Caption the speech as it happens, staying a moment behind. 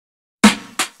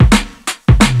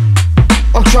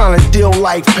Trying to deal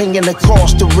life, paying the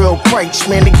cost, the real price.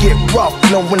 Man, it get rough,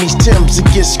 knowing these Timbs, it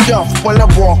get scuffed. When I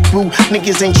walk through,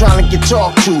 niggas ain't trying to get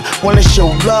talked to. Wanna show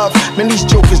love, man, these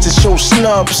jokers to show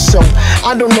snubs. So,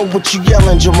 I don't know what you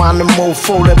yelling, Geronimo.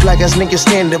 That black ass nigga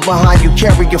standing behind you,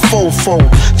 carry your fofo.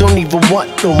 Don't even want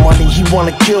no money, he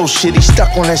wanna kill shit. He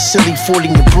stuck on that silly 40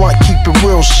 in your blunt, keep it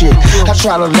real shit. I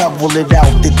try to level it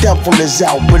out, the devil is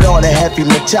out. With all the heavy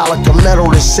metallic metal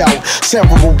that's out.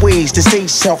 Several ways to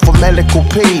save self for medical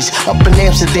pays. Up in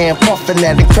Amsterdam, puffing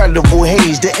that incredible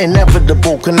haze. The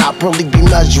inevitable cannot really be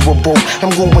measurable.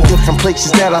 I'm going different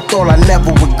places that I thought I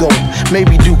never would go.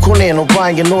 Maybe do Conan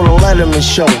O'Brien or the Letterman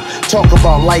show. Talk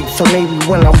about life, or maybe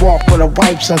when I walk with a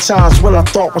wife. Sometimes what I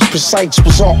thought was precise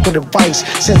was awkward advice.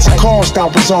 Since the cost, I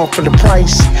was on for the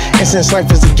price. And since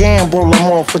life is a gamble,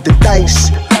 I'm on for the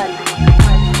dice. Malik,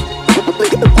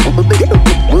 big,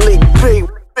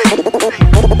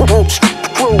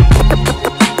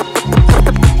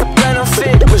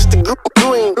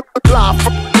 Mr.Green,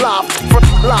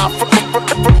 live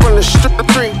from the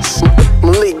streets.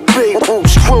 Malik, big,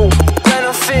 screw,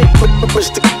 benefit.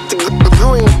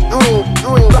 Mr.Green, live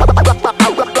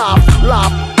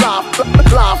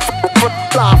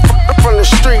from the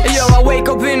streets. Hey, yo, I wake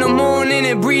up in the morning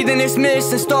and breathing this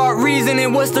mist and start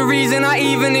reasoning, what's the reason I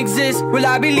even exist? Will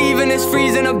I be leaving this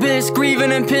freezing abyss,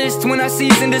 grieving and pissed when I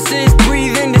cease and desist?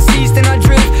 Breathing, deceased and I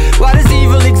drift. Why does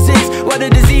evil exist? Why the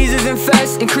diseases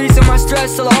infest, increasing my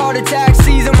stress till a heart attack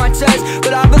seizing my chest?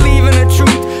 But I believe in the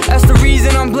truth, that's the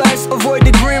reason I'm blessed. Avoid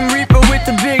the grim reaper with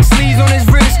the big sleeves on his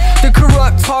wrist. The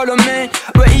corrupt heart of man,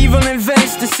 where evil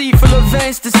invents deceitful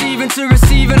events, deceiving to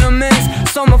receiving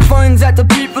amends. Summer funds at the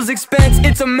people's expense,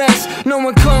 it's a mess. No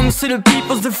one comes to the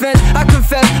people's defense. I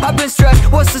confess, I've been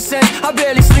stressed, what's the sense? I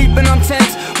barely sleep and I'm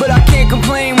tense, but I can't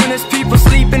complain when there's people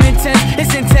sleeping intense.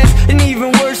 It's intense, and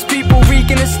even worse